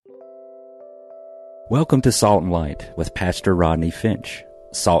Welcome to Salt and Light with Pastor Rodney Finch.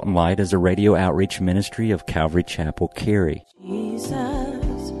 Salt and Light is a radio outreach ministry of Calvary Chapel, Cary. Jesus,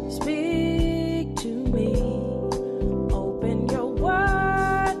 speak to me. Open your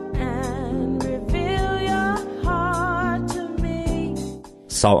word and reveal your heart to me.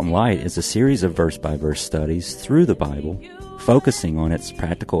 Salt and Light is a series of verse-by-verse studies through the Bible, focusing on its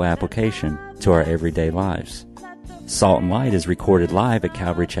practical application to our everyday lives. Salt and Light is recorded live at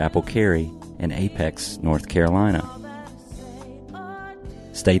Calvary Chapel, Cary in Apex, North Carolina.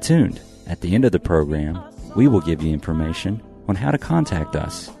 Stay tuned. At the end of the program, we will give you information on how to contact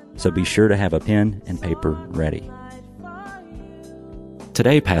us, so be sure to have a pen and paper ready.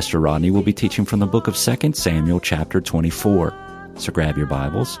 Today, Pastor Rodney will be teaching from the book of 2 Samuel chapter 24. So grab your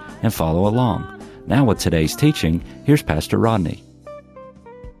Bibles and follow along. Now with today's teaching, here's Pastor Rodney.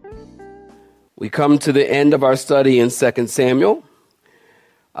 We come to the end of our study in 2 Samuel.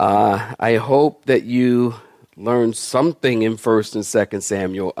 I hope that you learned something in 1st and 2nd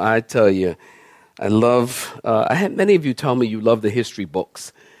Samuel. I tell you, I had many of you tell me you love the history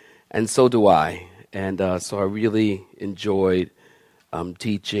books, and so do I. And so I really enjoyed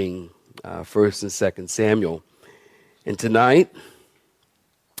teaching 1st and 2nd Samuel. And tonight,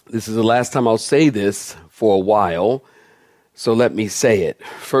 this is the last time I'll say this for a while, so let me say it.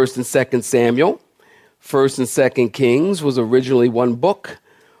 1st and 2nd Samuel, 1st and 2nd Kings was originally one book,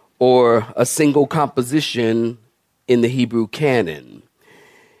 or a single composition in the Hebrew canon.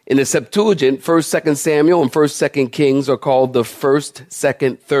 In the Septuagint, 1st, 2nd Samuel and 1st, 2nd Kings are called the 1st,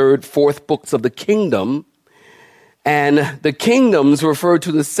 2nd, 3rd, 4th books of the kingdom. And the kingdoms refer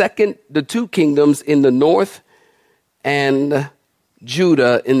to the two kingdoms in the north and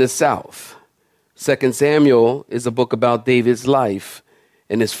Judah in the south. 2nd Samuel is a book about David's life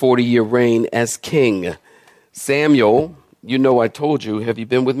and his 40-year reign as king. Samuel, you know I told you, have you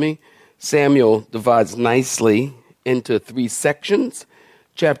been with me? Samuel divides nicely into 3 sections.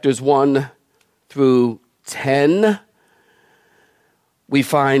 Chapters 1 through 10, we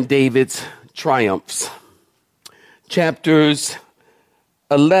find David's triumphs. Chapters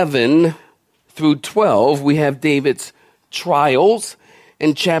 11 through 12, we have David's trials.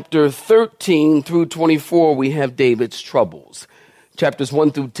 And chapter 13 through 24, we have David's troubles. Chapters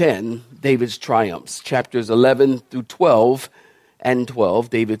 1 through 10, David's triumphs. Chapters 11 through 12 and 12,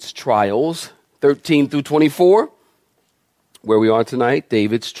 David's trials. 13 through 24, where we are tonight,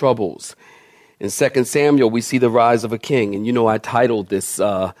 David's troubles. In 2 Samuel, we see the rise of a king. And you know I titled this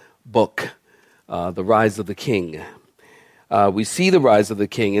book, The Rise of the King. We see the rise of the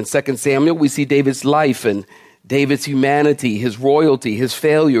king. In 2 Samuel, we see David's life and David's humanity, his royalty, his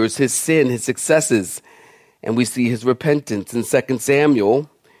failures, his sin, his successes. And we see his repentance. In 2 Samuel,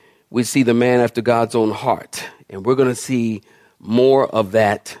 we see the man after God's own heart. And we're going to see more of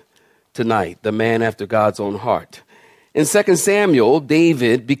that tonight, the man after God's own heart. In 2 Samuel,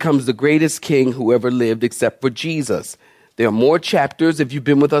 David becomes the greatest king who ever lived except for Jesus. There are more chapters. If you've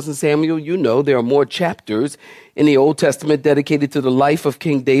been with us in Samuel, you know there are more chapters in the Old Testament dedicated to the life of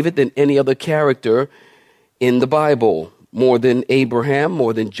King David than any other character in the Bible. More than Abraham,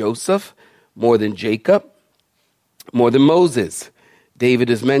 more than Joseph, more than Jacob, more than Moses. David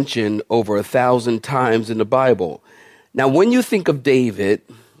is mentioned over 1,000 times in the Bible. Now, when you think of David,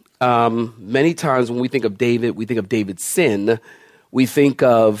 many times when we think of David's sin. We think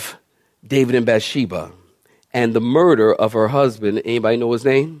of David and Bathsheba and the murder of her husband. Anybody know his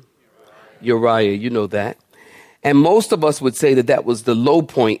name? Uriah, you know that. And most of us would say that that was the low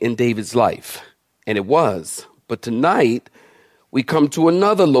point in David's life. And it was. But tonight, we come to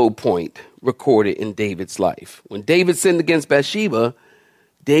another low point recorded in David's life. When David sinned against Bathsheba,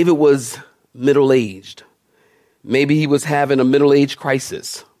 David was middle-aged. Maybe he was having a middle-age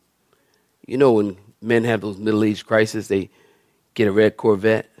crisis. You know, when men have those middle-age crises, they get a red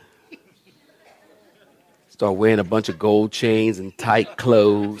Corvette, start wearing a bunch of gold chains and tight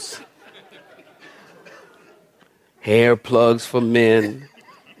clothes, hair plugs for men.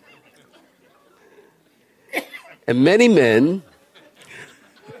 And many men,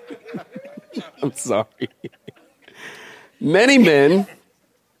 I'm sorry, many men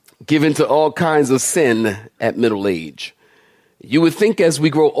give into all kinds of sin at middle age. You would think as we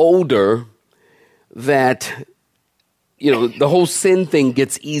grow older that, the whole sin thing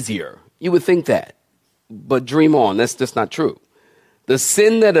gets easier. You would think that. But dream on. That's just not true. The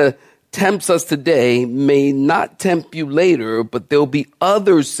sin that tempts us today may not tempt you later, but there'll be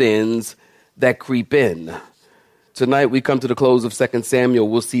other sins that creep in. Tonight we come to the close of 2 Samuel.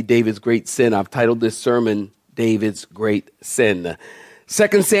 We'll see David's great sin. I've titled this sermon, David's Great Sin.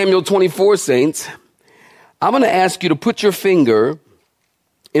 2 Samuel 24, saints. I'm going to ask you to put your finger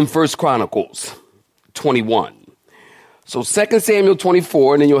in 1 Chronicles 21. So 2 Samuel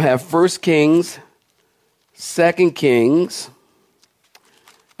 24, and then you'll have 1 Kings, 2 Kings,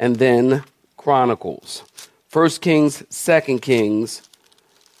 and then Chronicles. 1 Kings, 2 Kings,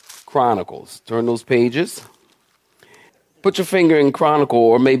 Chronicles. Turn those pages. Put your finger in Chronicle,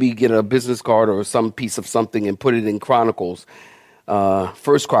 or maybe get a business card or some piece of something and put it in Chronicles. 1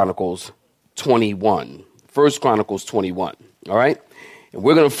 Chronicles 21. 1 Chronicles 21. All right? And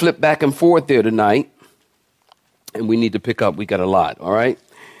we're going to flip back and forth there tonight. And we need to pick up. We got a lot. All right?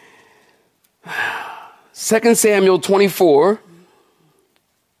 2 Samuel 24.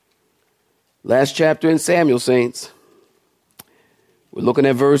 Last chapter in Samuel, saints. We're looking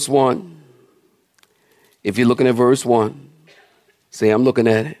at verse 1. If you're looking at verse 1, say, I'm looking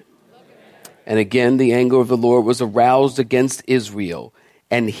at it. And again, the anger of the Lord was aroused against Israel,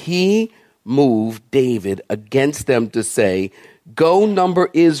 and he moved David against them to say, go number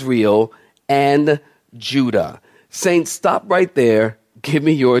Israel and Judah. Saints, stop right there. Give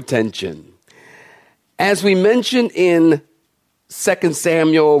me your attention. As we mentioned in 2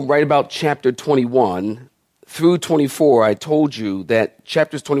 Samuel, right about chapter 21 through 24, I told you that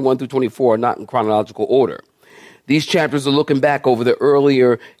chapters 21 through 24 are not in chronological order. These chapters are looking back over the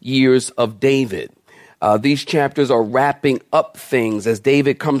earlier years of David. These chapters are wrapping up things as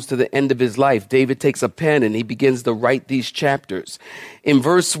David comes to the end of his life. David takes a pen and he begins to write these chapters. In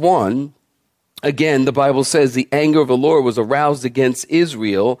verse 1, again, the Bible says the anger of the Lord was aroused against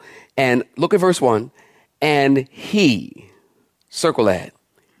Israel. And look at verse 1. And he, circle that,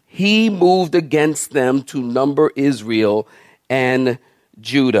 he moved against them to number Israel and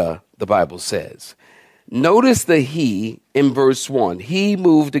Judah, the Bible says. Notice the he in verse 1. He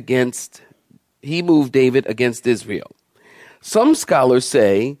moved David against Israel. Some scholars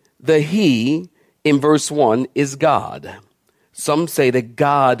say the he in verse 1 is God. Some say that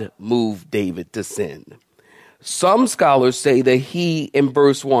God moved David to sin. Some scholars say that he in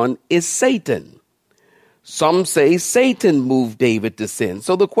verse 1 is Satan. Some say Satan moved David to sin.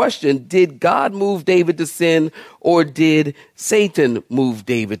 So the question, did God move David to sin, or did Satan move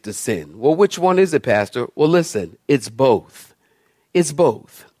David to sin? Well, which one is it, Pastor? Well, listen, it's both. It's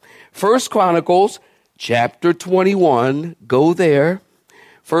both. 1 Chronicles chapter 21, go there.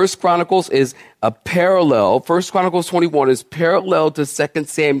 1 Chronicles is a parallel. 1 Chronicles 21 is parallel to 2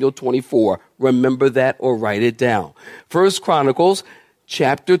 Samuel 24. Remember that or write it down. 1 Chronicles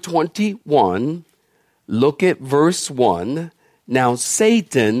chapter 21, look at verse 1. Now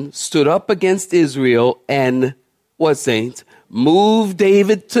Satan stood up against Israel and, what, saints? Moved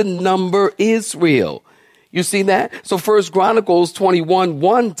David to number Israel. You see that? So 1 Chronicles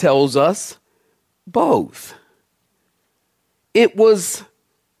 21:1 tells us both. It was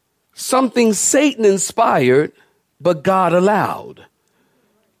something Satan inspired, but God allowed.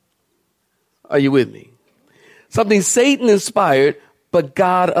 Are you with me? Something Satan inspired, but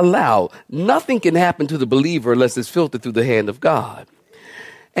God allowed. Nothing can happen to the believer unless it's filtered through the hand of God.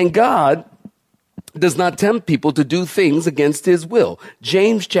 And God does not tempt people to do things against his will.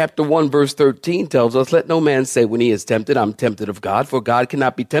 James chapter 1 verse 13 tells us, let no man say when he is tempted, I'm tempted of God, for God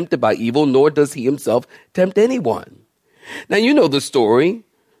cannot be tempted by evil, nor does he himself tempt anyone. Now you know the story.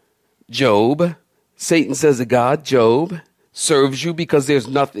 Job, Satan says to God, Job serves you because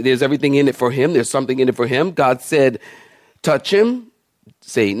there's everything in it for him. There's something in it for him. God said, touch him,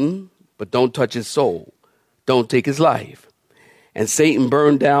 Satan, but don't touch his soul. Don't take his life. And Satan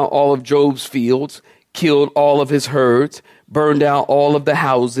burned down all of Job's fields, killed all of his herds, burned down all of the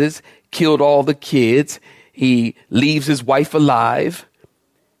houses, killed all the kids. He leaves his wife alive.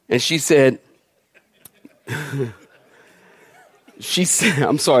 And she said, I'm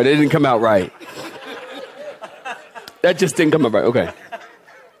sorry, that didn't come out right. That just didn't come out right. Okay.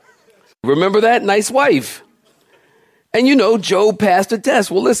 Remember that? Nice wife. And you know, Job passed the test.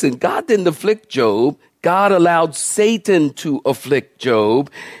 Well, listen, God didn't afflict Job. God allowed Satan to afflict Job,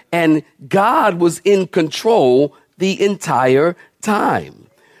 and God was in control the entire time.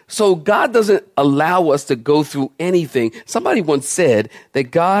 So God doesn't allow us to go through anything. Somebody once said that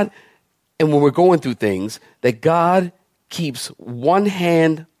God, and when we're going through things, that God keeps one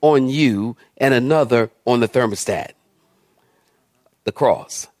hand on you and another on the thermostat, the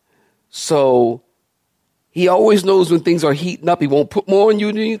cross. So he always knows when things are heating up. He won't put more on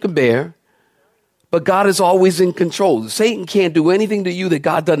you than you can bear. But God is always in control. Satan can't do anything to you that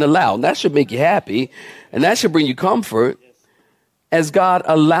God doesn't allow. And that should make you happy. And that should bring you comfort. As God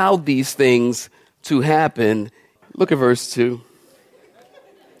allowed these things to happen. Look at verse 2.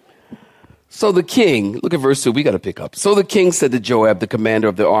 So the king, look at verse 2, we got to pick up. So the king said to Joab, the commander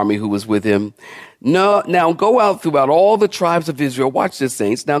of the army who was with him, no, now go out throughout all the tribes of Israel. Watch this,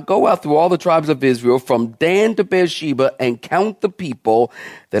 saints. Now go out through all the tribes of Israel from Dan to Beersheba and count the people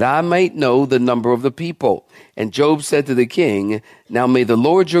that I might know the number of the people. And Joab said to the king, now may the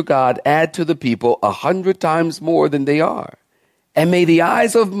Lord your God add to the people 100 times more than they are. And may the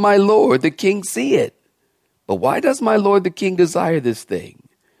eyes of my Lord the king see it. But why does my Lord the king desire this thing?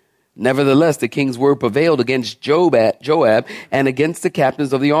 Nevertheless, the king's word prevailed against Joab and against the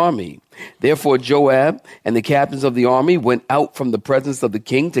captains of the army. Therefore, Joab and the captains of the army went out from the presence of the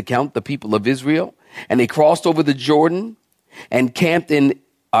king to count the people of Israel. And they crossed over the Jordan and camped in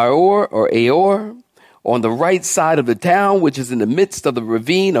Aor on the right side of the town, which is in the midst of the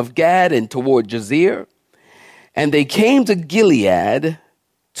ravine of Gad and toward Jazer. And they came to Gilead,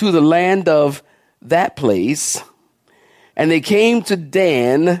 to the land of that place. And they came to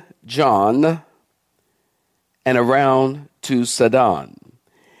Dan, John, and around to Sidon.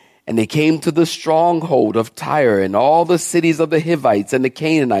 And they came to the stronghold of Tyre and all the cities of the Hivites and the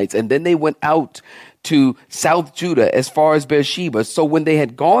Canaanites. And then they went out to South Judah as far as Beersheba. So when they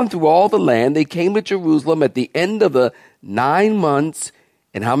had gone through all the land, they came to Jerusalem at the end of the 9 months.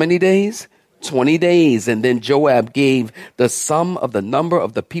 And how many days? 20 days. And then Joab gave the sum of the number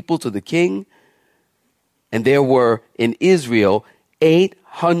of the people to the king. And there were in Israel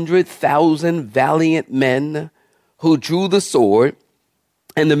 800,000 valiant men who drew the sword,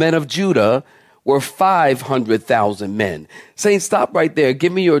 and the men of Judah were 500,000 men. Saints, stop right there.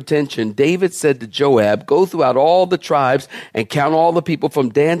 Give me your attention. David said to Joab, go throughout all the tribes and count all the people from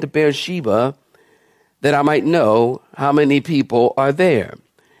Dan to Beersheba, that I might know how many people are there.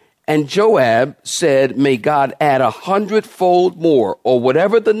 And Joab said, may God add 100-fold more, or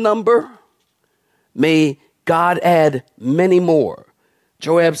whatever the number, may God add many more.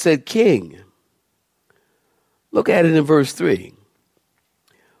 Joab said, king, look at it in verse 3.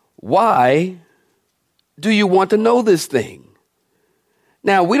 Why do you want to know this thing?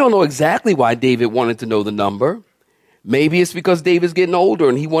 Now, we don't know exactly why David wanted to know the number. Maybe it's because David's getting older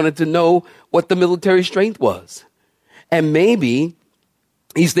and he wanted to know what the military strength was. And maybe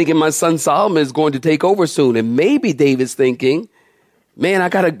he's thinking my son Solomon is going to take over soon. And maybe David's thinking, man, I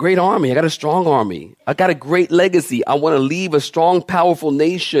got a great army. I got a strong army. I got a great legacy. I want to leave a strong, powerful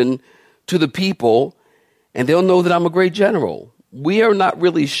nation to the people, and they'll know that I'm a great general. We are not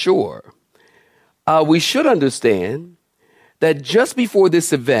really sure. We should understand that just before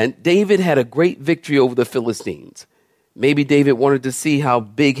this event, David had a great victory over the Philistines. Maybe David wanted to see how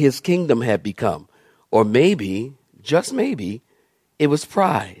big his kingdom had become. Or maybe, just maybe, it was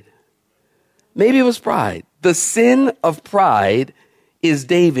pride. Maybe it was pride. The sin of pride is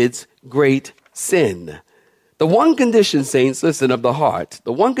David's great sin. The one condition, saints, listen, of the heart,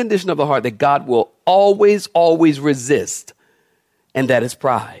 the one condition of the heart that God will always, always resist, and that is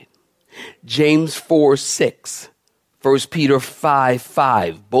pride. James 4:6, 1 Peter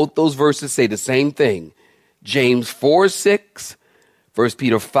 5:5, both those verses say the same thing. James 4:6, 1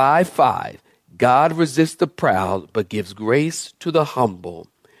 Peter 5:5, God resists the proud, but gives grace to the humble.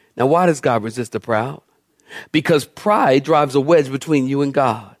 Now, why does God resist the proud? Because pride drives a wedge between you and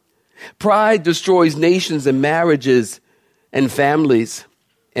God. Pride destroys nations and marriages and families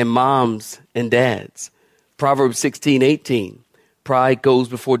and moms and dads. Proverbs 16:18. Pride goes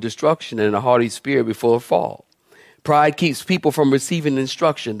before destruction and a haughty spirit before a fall. Pride keeps people from receiving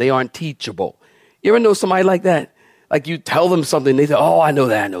instruction. They aren't teachable. You ever know somebody like that? Like you tell them something, they say, oh, I know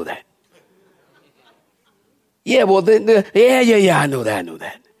that. Yeah, well, yeah, I know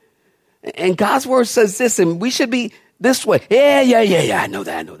that. And God's word says this, and we should be this way. Yeah, I know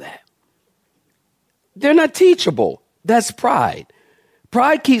that. They're not teachable. That's pride.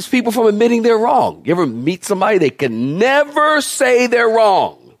 Pride keeps people from admitting they're wrong. You ever meet somebody, they can never say they're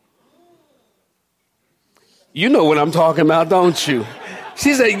wrong? You know what I'm talking about, don't you?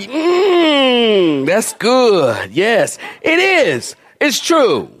 She said, that's good. Yes, it is. It's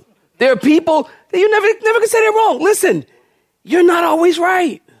true. There are people that you never can say they're wrong. Listen, you're not always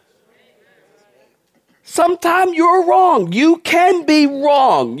right. Sometimes you're wrong. You can be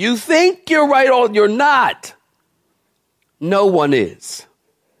wrong. You think you're right or you're not. No one is.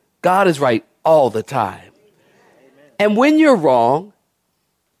 God is right all the time. And when you're wrong,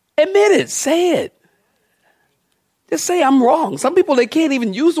 admit it. Say it. Just say I'm wrong. Some people, they can't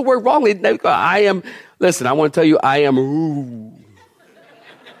even use the word wrong. They go, listen, I want to tell you, I am rude.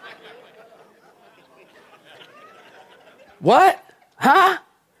 What? Huh?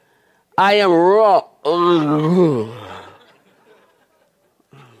 I am wrong.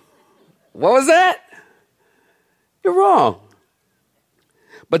 What was that? You're wrong.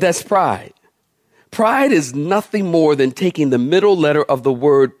 But that's pride. Pride is nothing more than taking the middle letter of the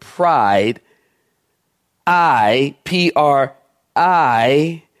word pride, I, P-R-I-D-E,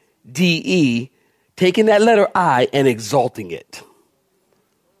 taking that letter I and exalting it.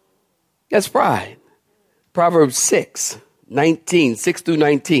 That's pride. Proverbs 6 through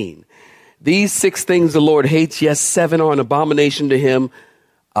 19. These 6 things the Lord hates, yes, 7 are an abomination to him.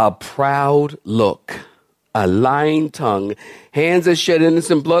 A proud look, a lying tongue, hands that shed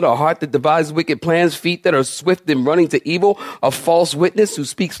innocent blood, a heart that devises wicked plans, feet that are swift in running to evil, a false witness who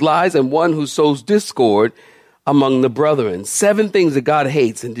speaks lies, and one who sows discord among the brethren. 7 things that God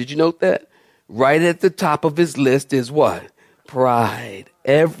hates. And did you note that? Right at the top of his list is what? Pride.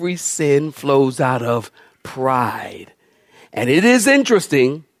 Every sin flows out of pride. And it is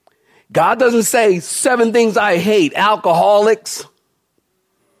interesting. God doesn't say 7 things I hate. Alcoholics.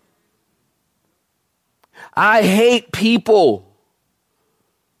 I hate people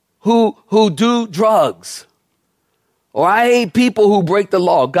who do drugs. Or I hate people who break the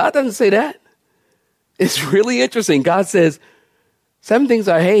law. God doesn't say that. It's really interesting. God says 7 things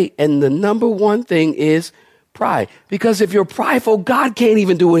I hate. And the number one thing is pride. Because if you're prideful, God can't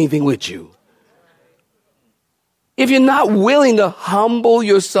even do anything with you. If you're not willing to humble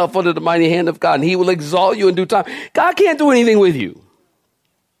yourself under the mighty hand of God, and he will exalt you in due time, God can't do anything with you.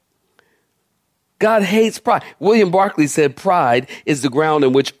 God hates pride. William Barclay said pride is the ground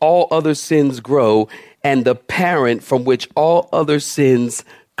in which all other sins grow and the parent from which all other sins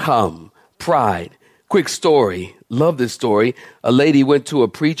come. Pride. Quick story. Love this story. A lady went to a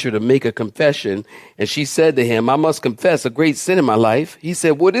preacher to make a confession, and she said to him, I must confess a great sin in my life. He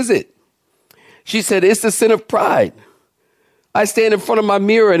said, what is it? She said, it's the sin of pride. I stand in front of my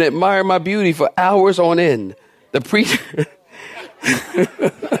mirror and admire my beauty for hours on end. The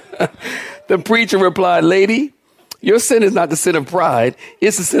preacher replied, lady, your sin is not the sin of pride.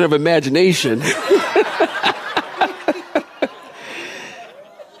 It's the sin of imagination.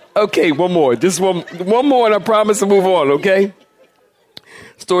 Okay, one more. Just one more, and I promise to move on, okay?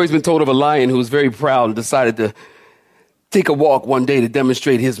 Story's been told of a lion who was very proud and decided to take a walk one day to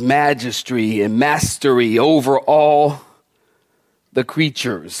demonstrate his majesty and mastery over all the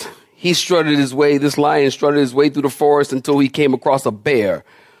creatures. This lion strutted his way through the forest until he came across a bear.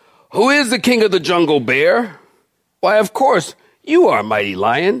 Who is the king of the jungle, bear? Why, of course, you are, mighty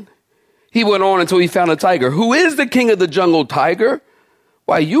lion. He went on until he found a tiger. Who is the king of the jungle, tiger?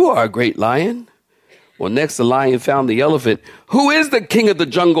 Why, you are a great lion. Well, next the lion found the elephant. Who is the king of the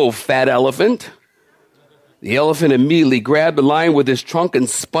jungle, fat elephant? The elephant immediately grabbed the lion with his trunk and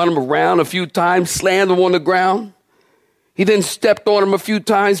spun him around a few times, slammed him on the ground. He then stepped on him a few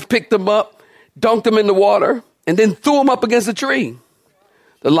times, picked him up, dunked him in the water, and then threw him up against a tree.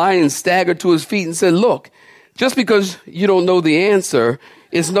 The lion staggered to his feet and said, look, just because you don't know the answer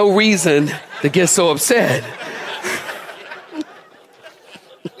is no reason to get so upset.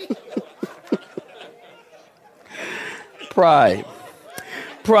 Pride.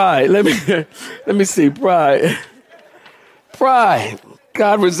 Let me see. Pride.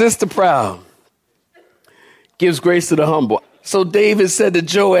 God resists the proud. Gives grace to the humble. So David said to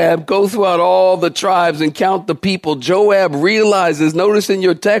Joab, go throughout all the tribes and count the people. Joab realizes, notice in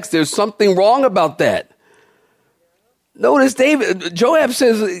your text, there's something wrong about that. Notice Joab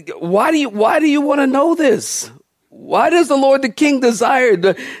says, why do you want to know this? Why does the Lord the king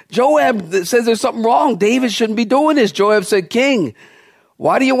desire? Joab says there's something wrong. David shouldn't be doing this. Joab said, King,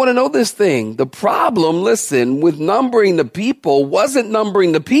 why do you want to know this thing? The problem, listen, with numbering the people wasn't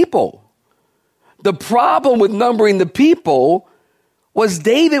numbering the people. The problem with numbering the people was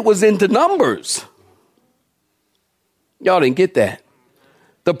David was into numbers. Y'all didn't get that.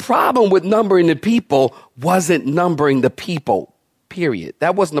 The problem with numbering the people wasn't numbering the people, period.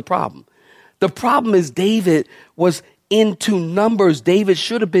 That wasn't the problem. The problem is David was into numbers. David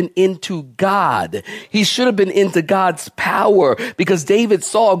should have been into God. He should have been into God's power because David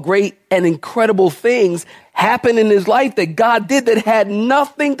saw great and incredible things happen in his life that God did that had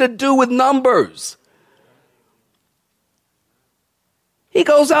nothing to do with numbers. He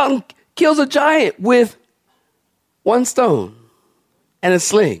goes out and kills a giant with one stone and a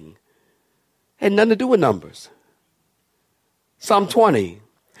sling. Had nothing to do with numbers. Psalm 20.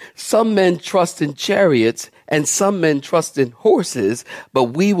 Some men trust in chariots and some men trust in horses, but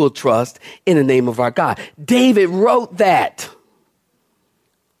we will trust in the name of our God. David wrote that.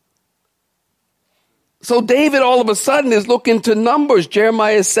 So David all of a sudden is looking to numbers.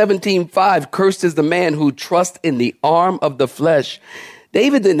 Jeremiah 17:5, cursed is the man who trusts in the arm of the flesh.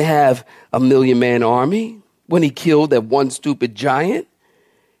 David didn't have a 1,000,000-man army when he killed that one stupid giant.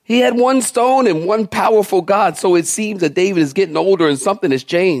 He had one stone and one powerful God. So it seems that David is getting older and something has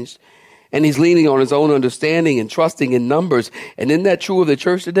changed. And he's leaning on his own understanding and trusting in numbers. And isn't that true of the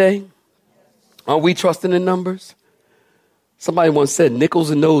church today? Aren't we trusting in numbers? Somebody once said nickels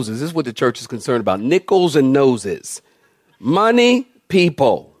and noses. This is what the church is concerned about. Nickels and noses. Money,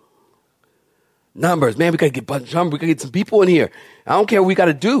 people. Numbers. Man, we got to get a bunch of numbers. We got to get some people in here. I don't care what we got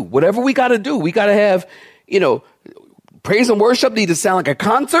to do. Whatever we got to do. We got to have, praise and worship need to sound like a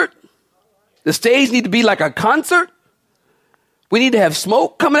concert. The stage need to be like a concert. We need to have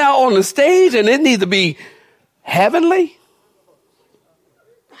smoke coming out on the stage, and it needs to be heavenly.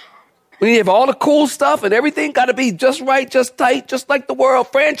 We need to have all the cool stuff, and everything got to be just right, just tight, just like the world.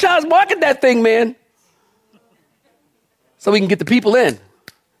 Franchise market that thing, man. So we can get the people in,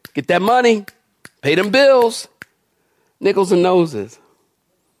 get that money, pay them bills, nickels and noses,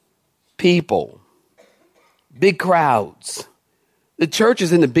 people, big crowds. The church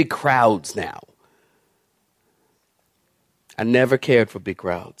is in the big crowds now. I never cared for big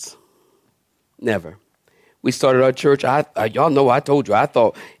crowds. Never. We started our church. Y'all know I told you, I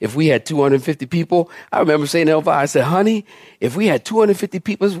thought if we had 250 people, I remember saying to Elvira, I said, honey, if we had 250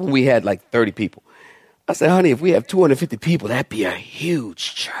 people, this is when we had like 30 people. I said, honey, if we have 250 people, that'd be a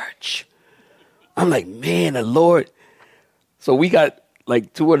huge church. I'm like, man, the Lord. So we got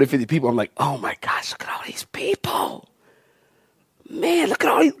like 250 people. I'm like, oh my gosh, look at all these people. Man, look at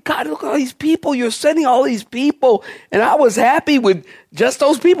all these people. You're sending all these people. And I was happy with just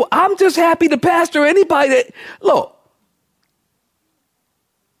those people. I'm just happy to pastor anybody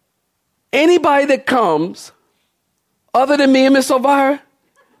anybody that comes other than me and Miss Elvira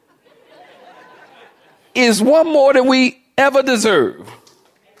is one more than we ever deserve.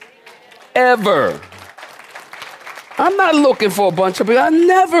 Ever. I'm not looking for a bunch of people. I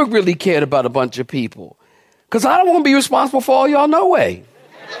never really cared about a bunch of people. Because I don't want to be responsible for all y'all, no way.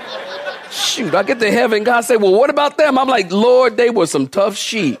 Shoot, I get to heaven, God say, well, what about them? I'm like, Lord, they were some tough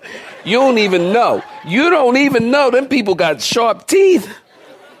sheep. You don't even know. You don't even know. Them people got sharp teeth.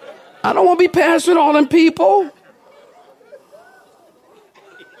 I don't want to be pastoring all them people.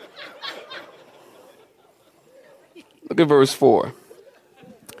 Look at verse 4.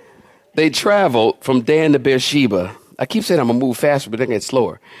 They traveled from Dan to Beersheba. I keep saying I'm going to move faster, but they're going to get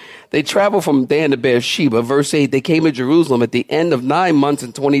slower. They traveled from Dan to Beersheba. Verse 8, they came to Jerusalem at the end of 9 months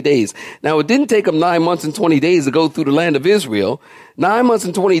and 20 days. Now, it didn't take them 9 months and 20 days to go through the land of Israel. 9 months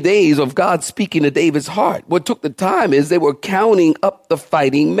and 20 days of God speaking to David's heart. What took the time is they were counting up the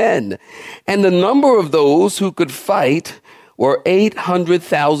fighting men. And the number of those who could fight were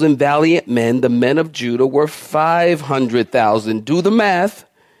 800,000 valiant men. The men of Judah were 500,000. Do the math.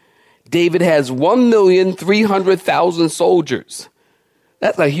 David has 1,300,000 soldiers.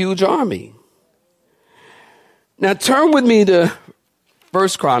 That's a huge army. Now turn with me to 1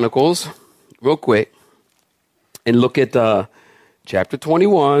 Chronicles real quick and look at chapter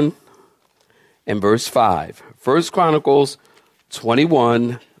 21 and verse 5. 1 Chronicles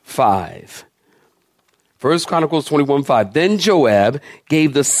 21, 5. 1 Chronicles 21:5. Then Joab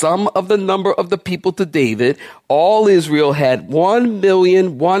gave the sum of the number of the people to David. All Israel had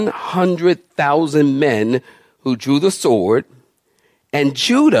 1,100,000 men who drew the sword. And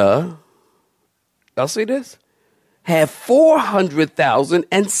Judah, y'all see this? Had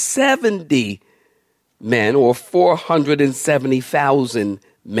 400,070 men, or 470,000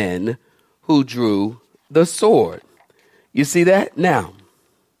 men who drew the sword. You see that? Now,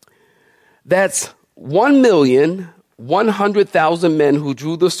 that's 1,100,000 men who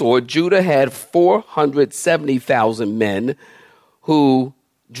drew the sword. Judah had 470,000 men who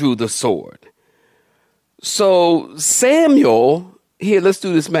drew the sword. So Samuel, here, let's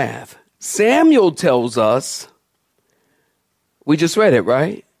do this math. Samuel tells us, we just read it,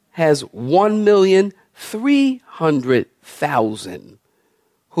 right? Has 1,300,000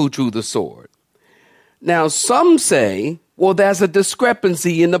 who drew the sword. Now, some say, well, there's a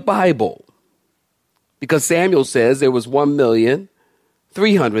discrepancy in the Bible. Because Samuel says there was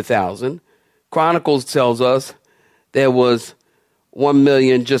 1,300,000. Chronicles tells us there was 1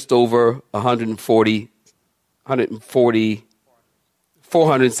 million, just over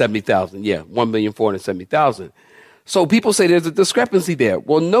 470,000. Yeah, 1,470,000. So people say there's a discrepancy there.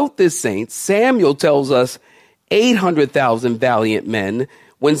 Well, note this, saints. Samuel tells us 800,000 valiant men.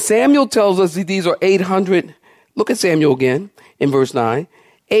 When Samuel tells us that these are 800, look at Samuel again in verse 9.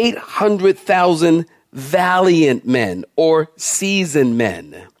 800,000 valiant men, or seasoned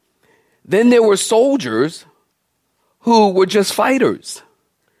men. Then there were soldiers who were just fighters,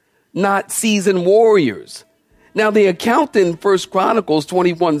 not seasoned warriors. Now, the account in 1 Chronicles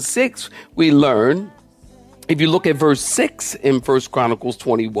 21:6, we learn, if you look at verse 6 in 1 Chronicles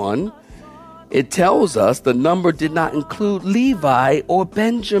 21, it tells us the number did not include Levi or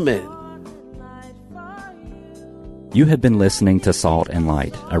Benjamin. You have been listening to Salt and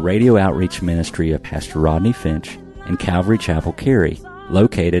Light, a radio outreach ministry of Pastor Rodney Finch in Calvary Chapel, Cary,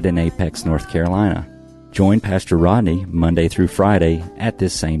 located in Apex, North Carolina. Join Pastor Rodney Monday through Friday at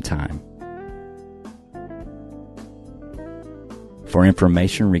this same time. For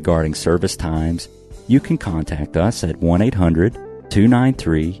information regarding service times, you can contact us at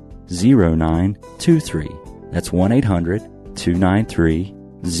 1-800-293-0923. That's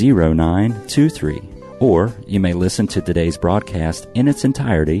 1-800-293-0923. Or you may listen to today's broadcast in its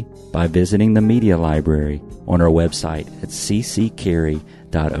entirety by visiting the media library on our website at cccary.org.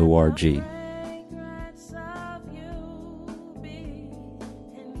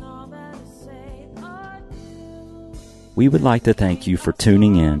 We would like to thank you for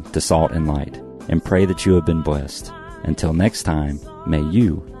tuning in to Salt and Light and pray that you have been blessed. Until next time, may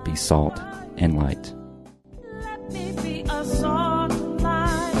you be salt and light.